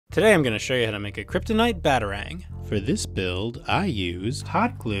Today I'm going to show you how to make a Kryptonite Batarang. For this build, I use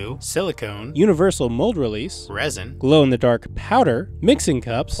hot glue, silicone, universal mold release, resin, glow-in-the-dark powder, mixing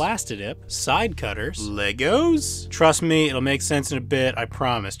cups, Plastidip, side cutters, Legos. Trust me, it'll make sense in a bit, I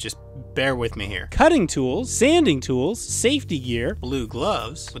promise. Just bear with me here. Cutting tools, sanding tools, safety gear, blue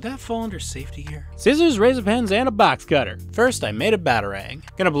gloves. Would that fall under safety gear? Scissors, razor pens, and a box cutter. First, I made a Batarang.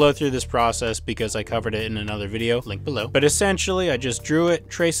 Gonna blow through this process because I covered it in another video, link below. But essentially, I just drew it,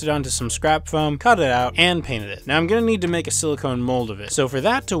 traced it onto some scrap foam, cut it out, and painted it. Now I'm gonna need to make a silicone mold of it. So for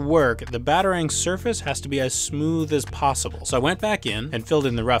that to work, the Batarang surface has to be as smooth as possible. So I went back in and filled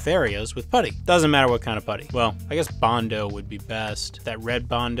in the rough areas with putty. Doesn't matter what kind of putty. Well, I guess Bondo would be best. That red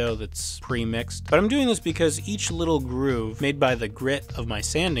Bondo that's pre-mixed. But I'm doing this because each little groove made by the grit of my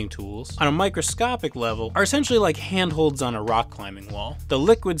sanding tools on a microscopic level are essentially like handholds on a rock climbing wall. The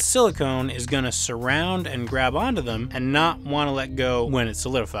liquid silicone is gonna surround and grab onto them and not want to let go when it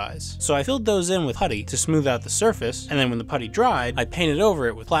solidifies. So I filled those in with putty to smooth out the surface, and then when the putty dried, I painted over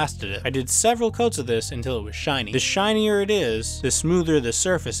it with Plastidip. I did several coats of this until it was shiny. The shinier it is, the smoother the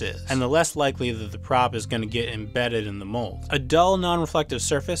surface is, and the less likely that the prop is gonna get embedded in the mold. A dull, non-reflective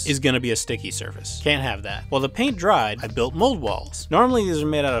surface is gonna be a sticky surface. Can't have that. While the paint dried, I built mold walls. Normally these are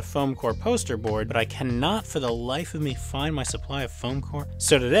made out of foam core poster board, but I cannot for the life of me find my supply of foam core.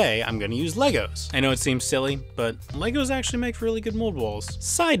 So today I'm gonna use Legos. I know it seems silly, but Legos actually make really good mold walls.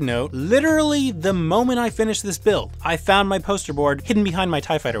 Side note, literally the moment I finished this build, I found my poster board hidden behind my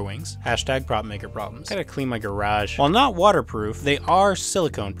TIE Fighter wings. Hashtag prop maker problems. Gotta clean my garage. While not waterproof, they are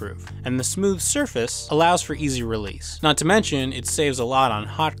silicone proof, and the smooth surface allows for easy release. Not to mention, it saves a lot on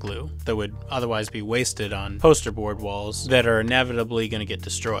hot glue that would otherwise be wasted on poster board walls that are inevitably going to get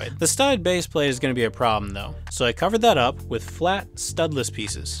destroyed. The studded base plate is going to be a problem though, so I covered that up with flat studless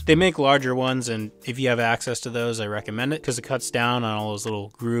pieces. They make larger ones, and if you have access to those, I recommend it because it cuts down on all those little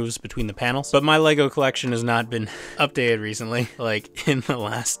grooves between the panels. But my Lego collection has not been updated recently, like in the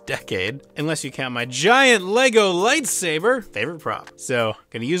last decade, unless you count my giant Lego lightsaber, favorite prop. So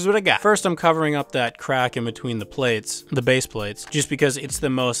gonna use what I got. First, I'm covering up that crack in between the plates, the base plates, just because it's the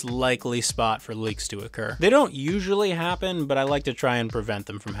most likely spot for leaks to occur. They don't usually happen, but I like to try and prevent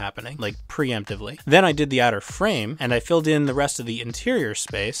them from happening, like preemptively. Then I did the outer frame, and I filled in the rest of the interior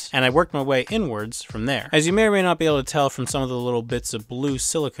space, and I worked my way inwards from there. As you may or may not be able to tell from some of the little bits of blue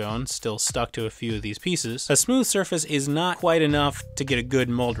silicone still stuck to a few of these pieces, a smooth surface is not quite enough to get a good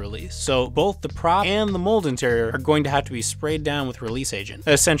mold release. So both the prop and the mold interior are going to have to be sprayed down with release agent,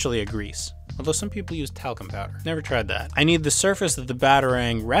 essentially a grease. Although some people use talcum powder. Never tried that. I need the surface that the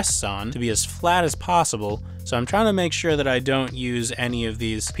Batarang rests on to be as flat as possible, so I'm trying to make sure that I don't use any of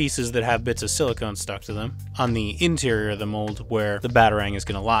these pieces that have bits of silicone stuck to them on the interior of the mold where the Batarang is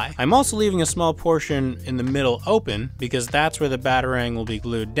gonna lie. I'm also leaving a small portion in the middle open because that's where the Batarang will be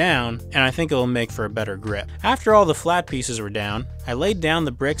glued down, and I think it will make for a better grip. After all the flat pieces were down, I laid down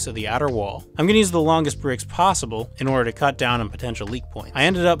the bricks of the outer wall. I'm gonna use the longest bricks possible in order to cut down on potential leak points. I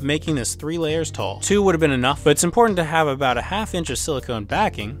ended up making this 3 layers tall. 2 would have been enough, but it's important to have about a 1/2 inch of silicone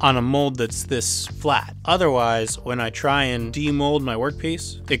backing on a mold that's this flat. Otherwise, when I try and demold my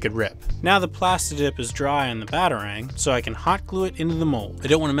workpiece, it could rip. Now the Plastidip is dry on the Batarang, so I can hot glue it into the mold. I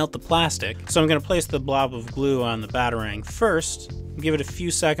don't want to melt the plastic, so I'm gonna place the blob of glue on the Batarang first, give it a few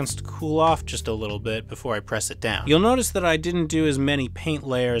seconds to cool off just a little bit before I press it down. You'll notice that I didn't do as many paint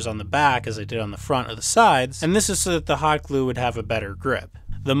layers on the back as I did on the front or the sides, and this is so that the hot glue would have a better grip.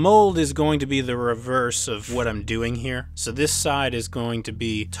 The mold is going to be the reverse of what I'm doing here. So this side is going to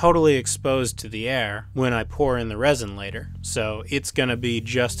be totally exposed to the air when I pour in the resin later. So it's gonna be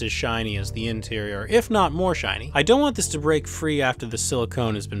just as shiny as the interior, if not more shiny. I don't want this to break free after the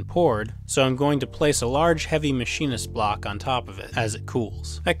silicone has been poured, so I'm going to place a large heavy machinist block on top of it as it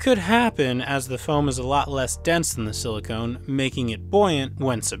cools. That could happen as the foam is a lot less dense than the silicone, making it buoyant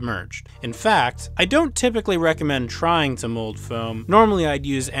when submerged. In fact, I don't typically recommend trying to mold foam. Normally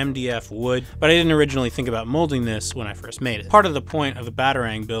I'd use MDF wood, but I didn't originally think about molding this when I first made it. Part of the point of the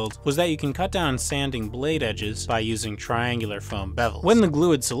Batarang build was that you can cut down sanding blade edges by using triangular foam bevels. When the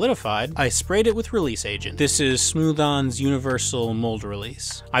glue had solidified, I sprayed it with release agent. This is Smooth-On's universal mold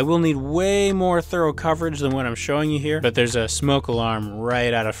release. I will need way more thorough coverage than what I'm showing you here, but there's a smoke alarm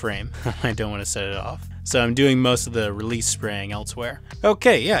right out of frame. I don't want to set it off. so I'm doing most of the release spraying elsewhere.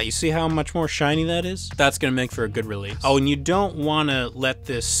 Okay, yeah, you see how much more shiny that is? That's gonna make for a good release. Oh, and you don't wanna let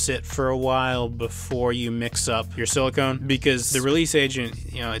this sit for a while before you mix up your silicone, because the release agent,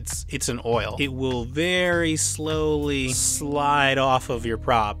 you know, it's an oil. It will very slowly slide off of your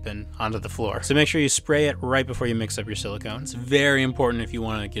prop and onto the floor. So make sure you spray it right before you mix up your silicone. It's very important if you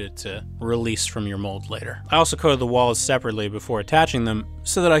wanna get it to release from your mold later. I also coated the walls separately before attaching them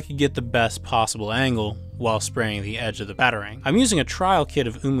so that I could get the best possible angle while spraying the edge of the Batarang. I'm using a trial kit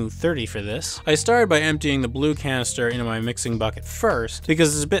of Umu 30 for this. I started by emptying the blue canister into my mixing bucket first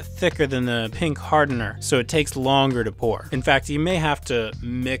because it's a bit thicker than the pink hardener, so it takes longer to pour. In fact, you may have to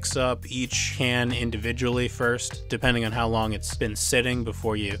mix up each can individually first, depending on how long it's been sitting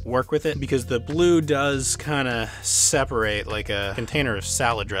before you work with it, because the blue does kind of separate like a container of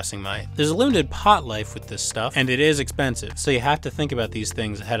salad dressing might. There's a limited pot life with this stuff, and it is expensive, so you have to think about these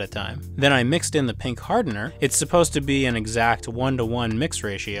things ahead of time. Then I mixed in the pink hardener. It's supposed to be an exact 1-to-1 mix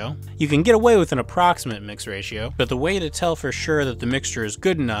ratio. You can get away with an approximate mix ratio, but the way to tell for sure that the mixture is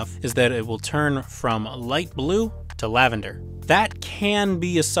good enough is that it will turn from light blue to lavender. That can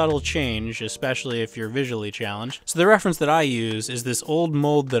be a subtle change, especially if you're visually challenged. So the reference that I use is this old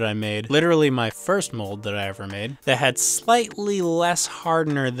mold that I made, literally my first mold that I ever made, that had slightly less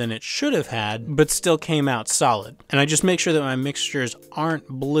hardener than it should have had, but still came out solid. And I just make sure that my mixtures aren't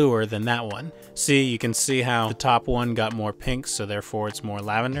bluer than that one. See, you can see how the top one got more pink, so therefore it's more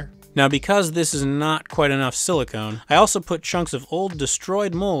lavender. Now, because this is not quite enough silicone, I also put chunks of old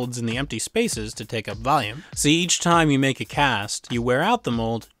destroyed molds in the empty spaces to take up volume. See, each time you make a cast, you wear out the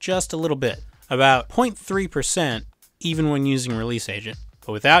mold just a little bit, about 0.3% even when using release agent.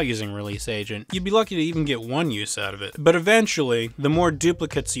 But without using release agent, you'd be lucky to even get one use out of it. But eventually, the more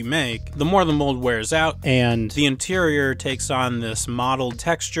duplicates you make, the more the mold wears out, and the interior takes on this mottled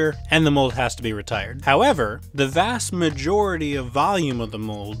texture, and the mold has to be retired. However, the vast majority of volume of the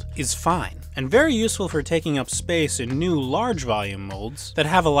mold is fine, and very useful for taking up space in new large volume molds that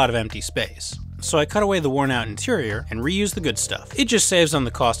have a lot of empty space. So I cut away the worn out interior and reused the good stuff. It just saves on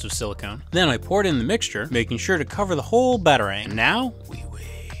the cost of silicone. Then I poured in the mixture, making sure to cover the whole Batarang. And now, we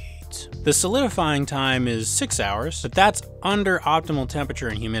wait. The solidifying time is 6 hours, but that's under optimal temperature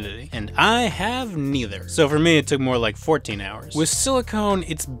and humidity, and I have neither. So for me, it took more like 14 hours. With silicone,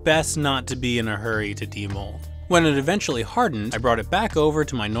 it's best not to be in a hurry to demold. When it eventually hardened, I brought it back over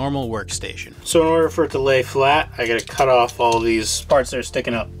to my normal workstation. So in order for it to lay flat, I gotta cut off all these parts that are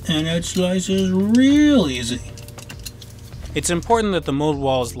sticking up. And it slices real easy. It's important that the mold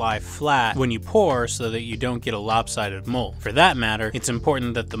walls lie flat when you pour so that you don't get a lopsided mold. For that matter, it's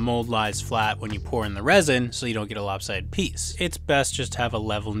important that the mold lies flat when you pour in the resin so you don't get a lopsided piece. It's best just to have a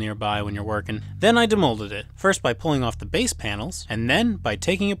level nearby when you're working. Then I demolded it, first by pulling off the base panels, and then by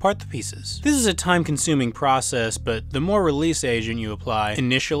taking apart the pieces. This is a time-consuming process, but the more release agent you apply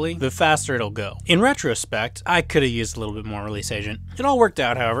initially, the faster it'll go. In retrospect, I could have used a little bit more release agent. It all worked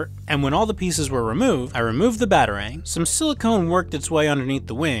out, however, and when all the pieces were removed, I removed the Batarang. Some silicone worked its way underneath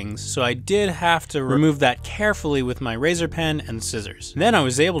the wings, so I did have to remove that carefully with my razor pen and scissors. Then I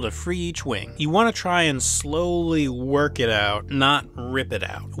was able to free each wing. You want to try and slowly work it out, not rip it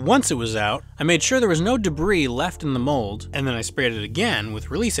out. Once it was out, I made sure there was no debris left in the mold, and then I sprayed it again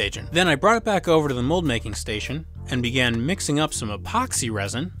with release agent. Then I brought it back over to the mold making station and began mixing up some epoxy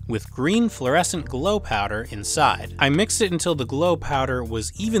resin with green fluorescent glow powder inside. I mixed it until the glow powder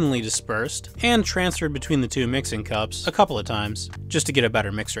was evenly dispersed and transferred between the two mixing cups a couple of times just to get a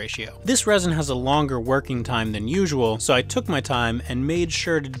better mix ratio. This resin has a longer working time than usual, so I took my time and made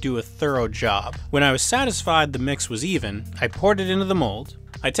sure to do a thorough job. When I was satisfied the mix was even, I poured it into the mold.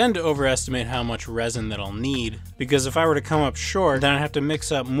 I tend to overestimate how much resin that I'll need, because if I were to come up short, then I'd have to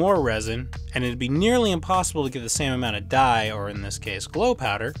mix up more resin, and it'd be nearly impossible to get the same amount of dye, or in this case glow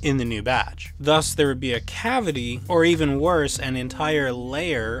powder, in the new batch. Thus, there would be a cavity, or even worse, an entire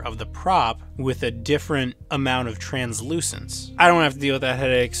layer of the prop with a different amount of translucence. I don't have to deal with that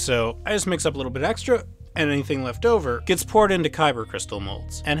headache, so I just mix up a little bit extra, and anything left over gets poured into Kyber crystal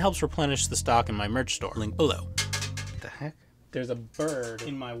molds, and helps replenish the stock in my merch store, link below. What the heck? There's a bird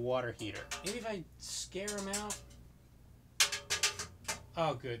in my water heater. Maybe if I scare him out.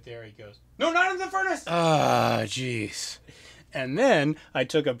 Oh, good. There he goes. No, not in the furnace! Ah, jeez. And then I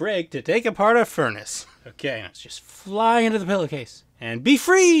took a break to take apart a furnace. Okay, let's just fly into the pillowcase and be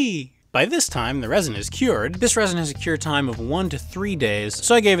free! By this time, the resin is cured. This resin has a cure time of 1 to 3 days,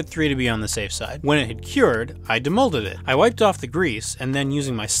 so I gave it 3 to be on the safe side. When it had cured, I demolded it. I wiped off the grease, and then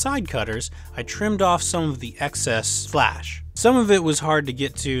using my side cutters, I trimmed off some of the excess flash. Some of it was hard to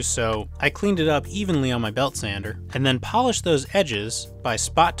get to, so I cleaned it up evenly on my belt sander, and then polished those edges by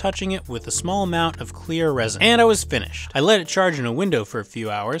spot touching it with a small amount of clear resin. And I was finished. I let it charge in a window for a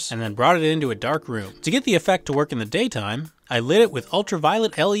few hours, and then brought it into a dark room. To get the effect to work in the daytime, I lit it with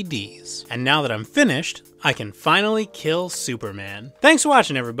ultraviolet LEDs. And now that I'm finished, I can finally kill Superman. Thanks for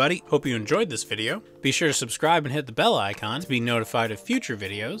watching, everybody. Hope you enjoyed this video. Be sure to subscribe and hit the bell icon to be notified of future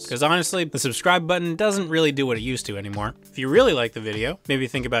videos, because honestly, the subscribe button doesn't really do what it used to anymore. If you really like the video, maybe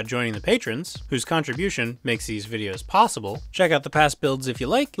think about joining the patrons, whose contribution makes these videos possible. Check out the past builds if you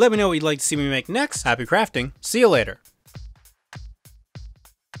like. Let me know what you'd like to see me make next. Happy crafting. See you later.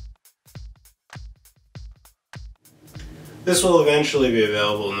 This will eventually be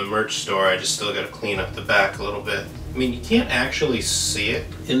available in the merch store. I just still gotta clean up the back a little bit. I mean, you can't actually see it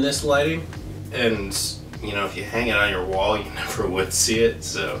in this lighting, and you know, if you hang it on your wall, you never would see it,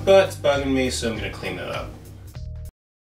 so. But it's bugging me, so I'm gonna clean that up.